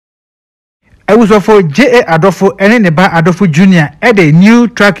was for J.A Adofo and the Bar Adofo Jr. At a new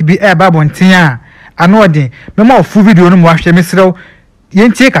track be a babontia. I know the more full video no watch the Mr.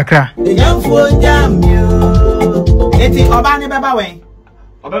 Yentie kakra. The young fool jam you. Eti obani baba we.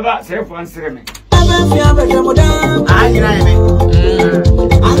 Obaba say for answer me.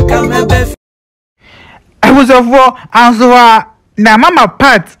 I was for answer na mama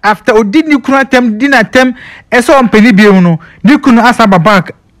part after odi ni kunu atem dinner tem eso ompeni bi no ni kunu asaba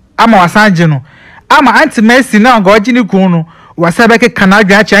back ama wasanje no ama anti Messi na ga oji ni kunu no wasabeke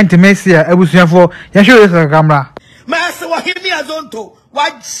kanadwa acha anti Messi a abusuafo ya hwe ka kamera ma se wa himi azonto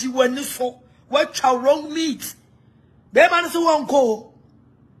waji wani so watwa wrong meat be man so wonko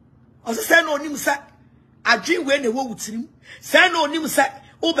o se no onim sa adwi we na wo wutirim se no onim sa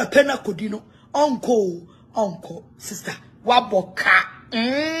o be pena kodi no onko sister waboka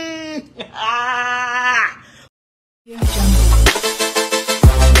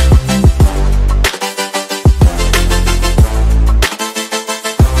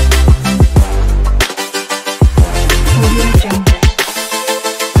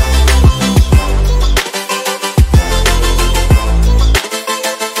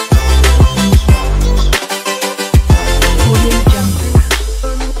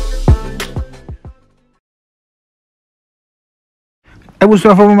I was for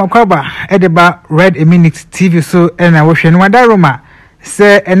Makwaba, Edeba Red a Minute TV so and I wish anyone that Roma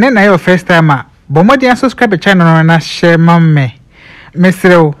say and then I your first timer. But more than subscribe to channel and share mamme.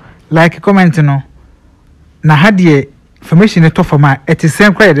 Mr. Like comment no. Na hadie information to for my it is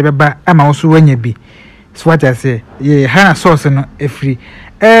same credit beba am also when you be. So what I say, ye hana source no e free.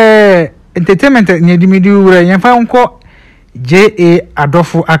 Entertainment near the middle where you found call J.A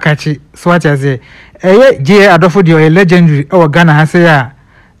Adofo Akachi. So what I say. J.A Adofo the legendary our Ghana has say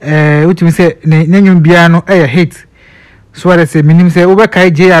what me say nyum bia no hate so what I say minim say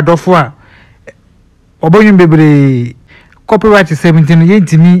obekai J.A Adofo a obonyum bebre copyright 17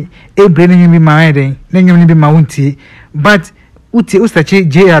 yentimi e brain nyum bi ma den nyum ni bi ma wontie but uti ustache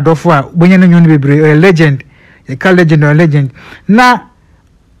J.A Adofo a bonya nyum ni bebre legend e ka legend or legend na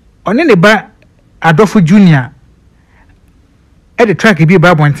oni ne ba Adofo Jr. The track be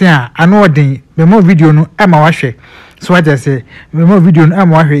about one thing. I know the more video no am washe. So what I say, more video no am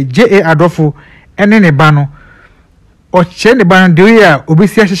washe. J.A Adofo and then a bano or chain the ban do ya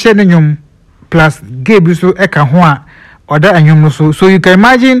obisia shenyum plus Gabe so eka hoa or that and so you can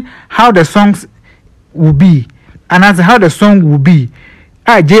imagine how the songs will be and as how the song will be.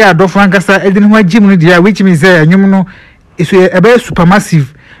 J.A Adofo ankasa edin ho gym no dia which means anyum no is a very super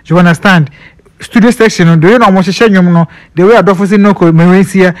massive. You understand? Studio section do you know mo hye nwom no the way Adofo say no ko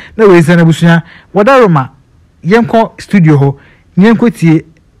merensia na we say na busua wadaroma yenko studio ho yenko tie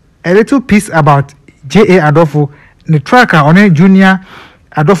a little piece about J.A Adofo the tracker on Junior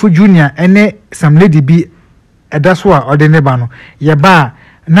Adofo Jr. ene some lady be that's why or the neighbor no ye ba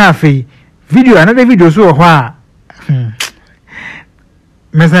na afei video another video so ho a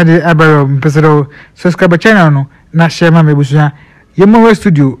message abaro mpesero subscribe channel no na share ma mebusua yemo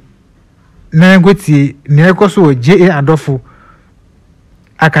studio na ngoti ne ekoso J.A Adofo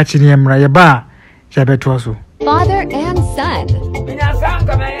akachini emra ye ba jabeto so father and son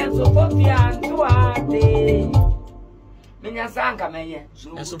Minyasanka meye Sofia Antoine Minyasanka meye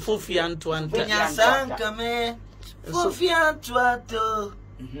Sofia Antoine Minyasanka me Sofia Antoine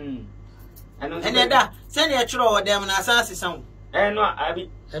Eneda send your chiro or them na asase san no abi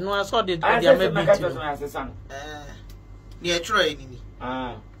eno aso de dia me bi ti de chiro enini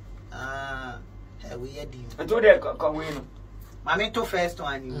we had you. I told you, come win. Mammy to first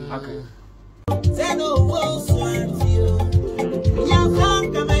one. Okay. Zeno was one you. Young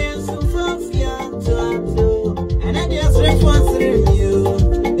come and so and then there's response you.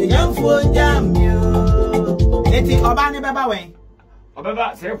 The young fool jam you. Eti obani baba we.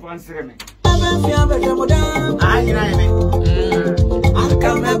 Obaba say for answer me. I hear me.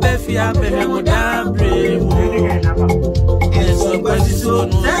 Come a befia behemodam so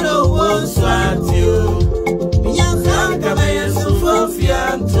Zeno was what you. Young come and so Sofia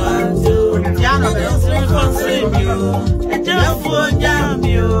Antoine. Yana is responsible you. And just for jam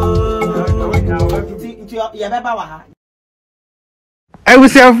you. I will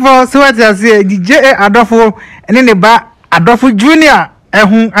say for so what I say J.A Adofo and then the ba Adofo Jr.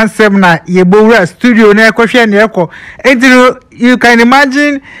 Ehun ansem na yebowura studio na ekohwe na eko entino you can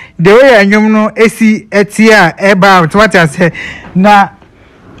imagine the way anyum no esi etia eba what I say na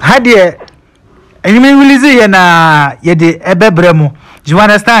hadie anyum release ye na ye de ebebremu you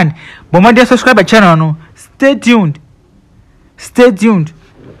understand but my dear subscribe channel no stay tuned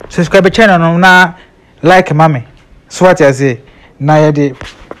subscribe channel no na like mame so what I say na ye de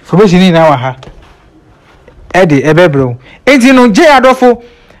information na wa ha edi ebebro enti no J.A Adofo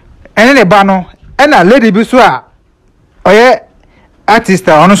ene ne ba no na lady bi so a oye artist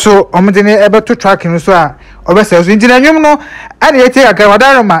ono so omde ne ebeto track no so a obese so enti na nwum no ade yete aka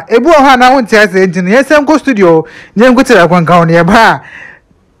wadaroma ebu ho na ho ntiase enti no yesem ko studio nyem ko tira kwanka ho ne ba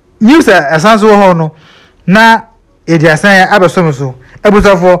news asanso ho no na edi asan abeso so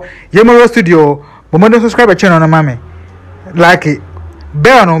ebusafo yemoro studio bomodo subscribe channel no mame like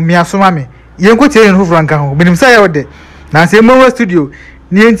bell no mi asoma me yenko tie no foforo nka ho binim sa ya wode na se mo studio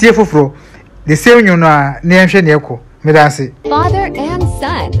ni entie foforo the same you no a na enhwe ne ekọ me da se Father and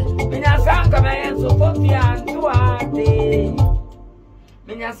son. Minya sanka me so fofia ntuade.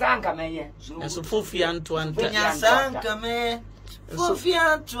 Minya sanka me so fofia ntuante. Minya sanka me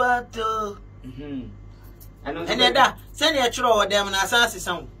fofia ntuato. Ene da se ne chiro wo dem na asan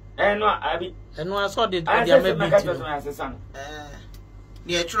sesan. No abi. Eno aso de dia me bi ti.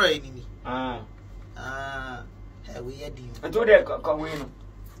 Ne chiro ni. We ya di. To de ko we no.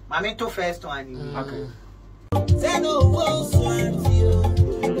 Mami to first one ni. Okay. Zeno wo swatio.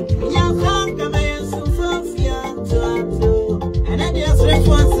 Ya sanka me so fofia ntuato. Ene dia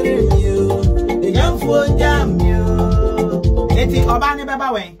response you. The young for jam you. Eti oba ni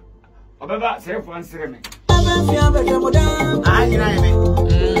beba wen. Obeba serefo ansere me.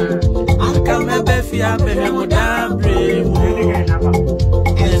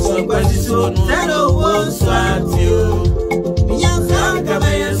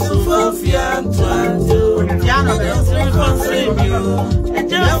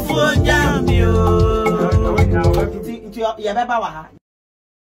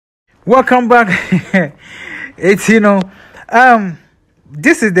 Welcome back. It's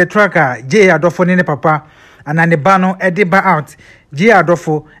this is the tracker J.A Adofo ne papa and the bano ediba out J.A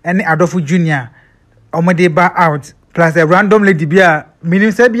Adofo and Adofo Jr. Omodeba out plus a random lady bia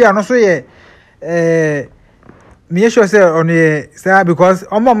meaning say bia no so ye me sure say on ye say because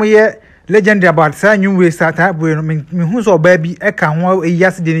omo ye legendary about say new way start boy me hu so baby e ka ho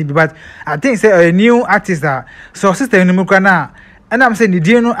yesterday ni but I think say a new artist so sister ni mukra na and I'm saying the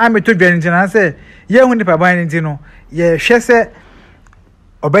day no am to dwan ntina say ye hu ni papa ni ntino ye hwe say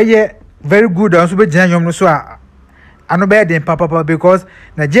obeye very good and so be gina nyom no so a ano be den papa because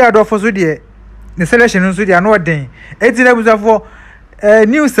na J.A Adofo so de the selection so de ano den eti na busafo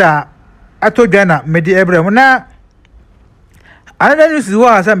news ato dwana me de ebrem na another news is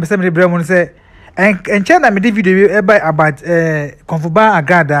what am be de ebrem say en chana me de video about Konfuba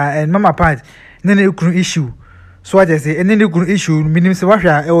Agada and Mama Part na ekunu issue so I just say and ekunu issue minim se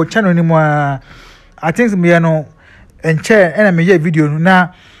wahwa e o channel ni mo I think me no enche ena me ye video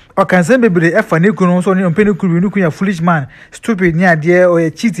na o kan se bebre e fa ne kunu so ne ompeni kuru ne kunya foolish man stupid ni ade o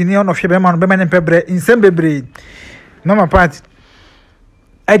ye cheat ni on of shebe man be man pebre insem bebre Mama Part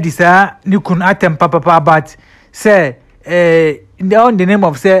edisa ne kunu atem papa but say on the name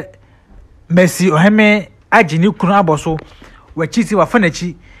of say Mercy oheme agi ne kunu aboso wa cheat wa fa na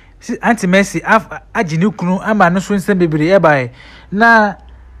chi anti Mercy agi ne kunu ama no so insem bebre e bai na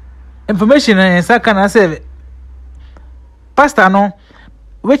information en saka na say pastor no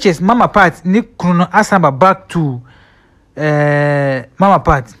which is Mama Part ni kunu asamba back to Mama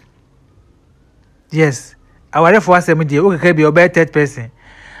Part. Yes, our for us media okay be obey third person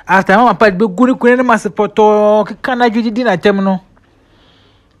after Mama Part be guni kunu ma support kana judi na tem no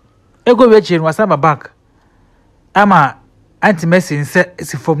ego we chin wasamba back ama anti Mercy nse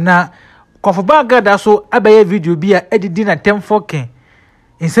si from na Konfuba Agada so abaye video bia edidi na tem fokin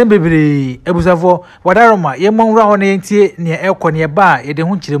insem bebre ebusafo wadaroma ye monwura ho na yentie ne ekọ ne ba ye de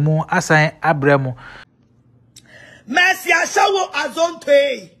ho kiremu asan abramo Mercy ashawo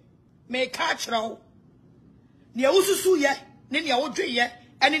azonte me ka kirawo ne ususu ye ne ne wodwe ye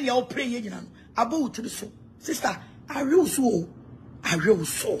ene ne wo pray ye nyina no abo wutiri so sister arewo so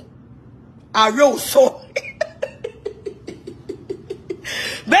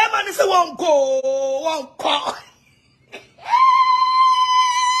be man se wonko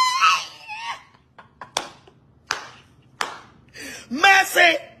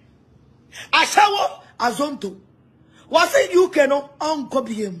Mercy ashawo azonto was it you no onko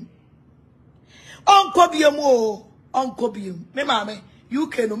biem me mama you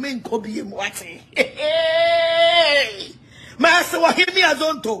no me nko biem what Mercy wa himi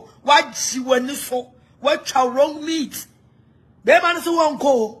azonto waji wani so watwa wrong meat be man se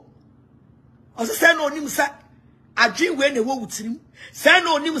wonko oso se no onim sa adwen we na wo wutirim se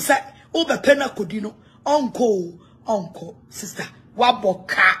no onim sa wo be pena kodi no onko sister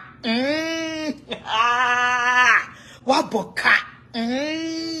waboka waboka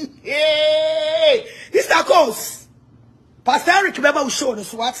sister cause Pastor Eric Beba will show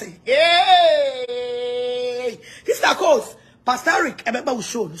us what say. Hey, this is cause Pastor Eric Beba will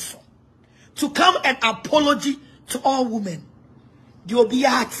show us to come and apology to all women. He will be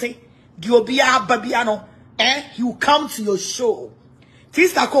babiano. He will come to your show.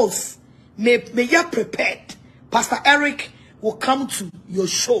 This is cause may you prepared. Pastor Eric will come to your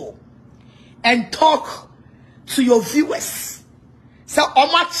show and talk to your viewers. So,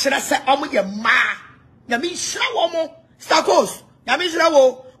 Oma should I say, Oma your ma? Yami shawomo. Stakos. Yami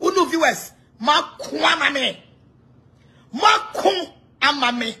shawo. Unu viewers. Ma kwamame. Ma kon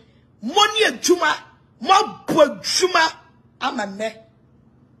amame. Money juma. Ma bojuma amame.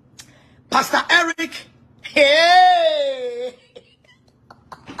 Pastor Eric. Hey.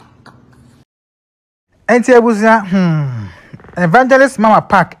 Enti ebusia Evangelist Mama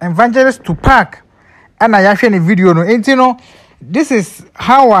Park, Evangelist to Park. And I actually video no. Enti no, this is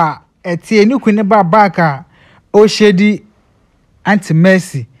how a new queen baka o shady anti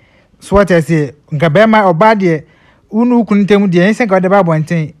mercy. So what I say, Gabema or badie, unu kuntem de ense ka de ba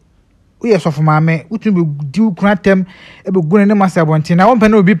bonten. We so for mame, utu be du kratem e be gune ne masa bonten. Na won pe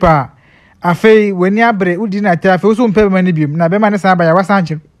no bi pa. Afei weni abre udi na ta afei so mpe mani biem. Na be ma ne san ba ya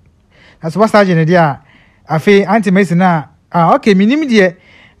wasanche. As wasanche ne dia. Afei anti mercy na okay minim de.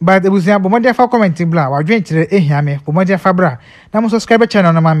 But ebusia bomode fa comment bla wa dwen kire ehia me bomode fa bra na mo subscribe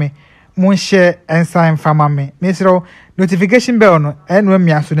channel no mame mo share ensign fa mame me sero notification bell no eno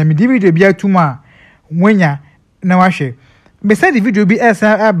amia so na me video bia tuma mwenya na wa hwe be say the video bi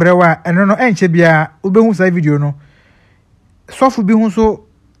esa abrewa eno no enche bia obehu sa video no sofu bi hu so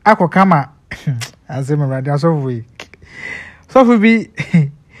akoka ma azema brother sofu we sofu bi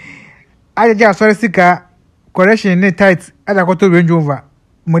aja sorry sika correction ne tight ada ko to range over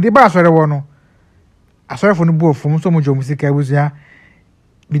modi ba asore wo no asore fo no bu ofum so mo jo musika ebuzia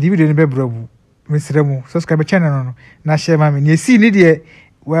bidi video ne bebrabu mesre mu subscribe channel no na share ma me ne si ni de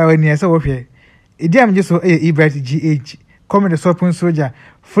wa ni ese wo hwe idiam je so ebright gh comment the support soldier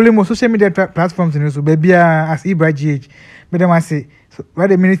follow mo social media platforms ne so bia as ebright gh be dem say so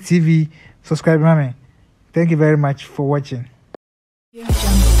Red A Minute TV subscribe ma me. Thank you very much for watching.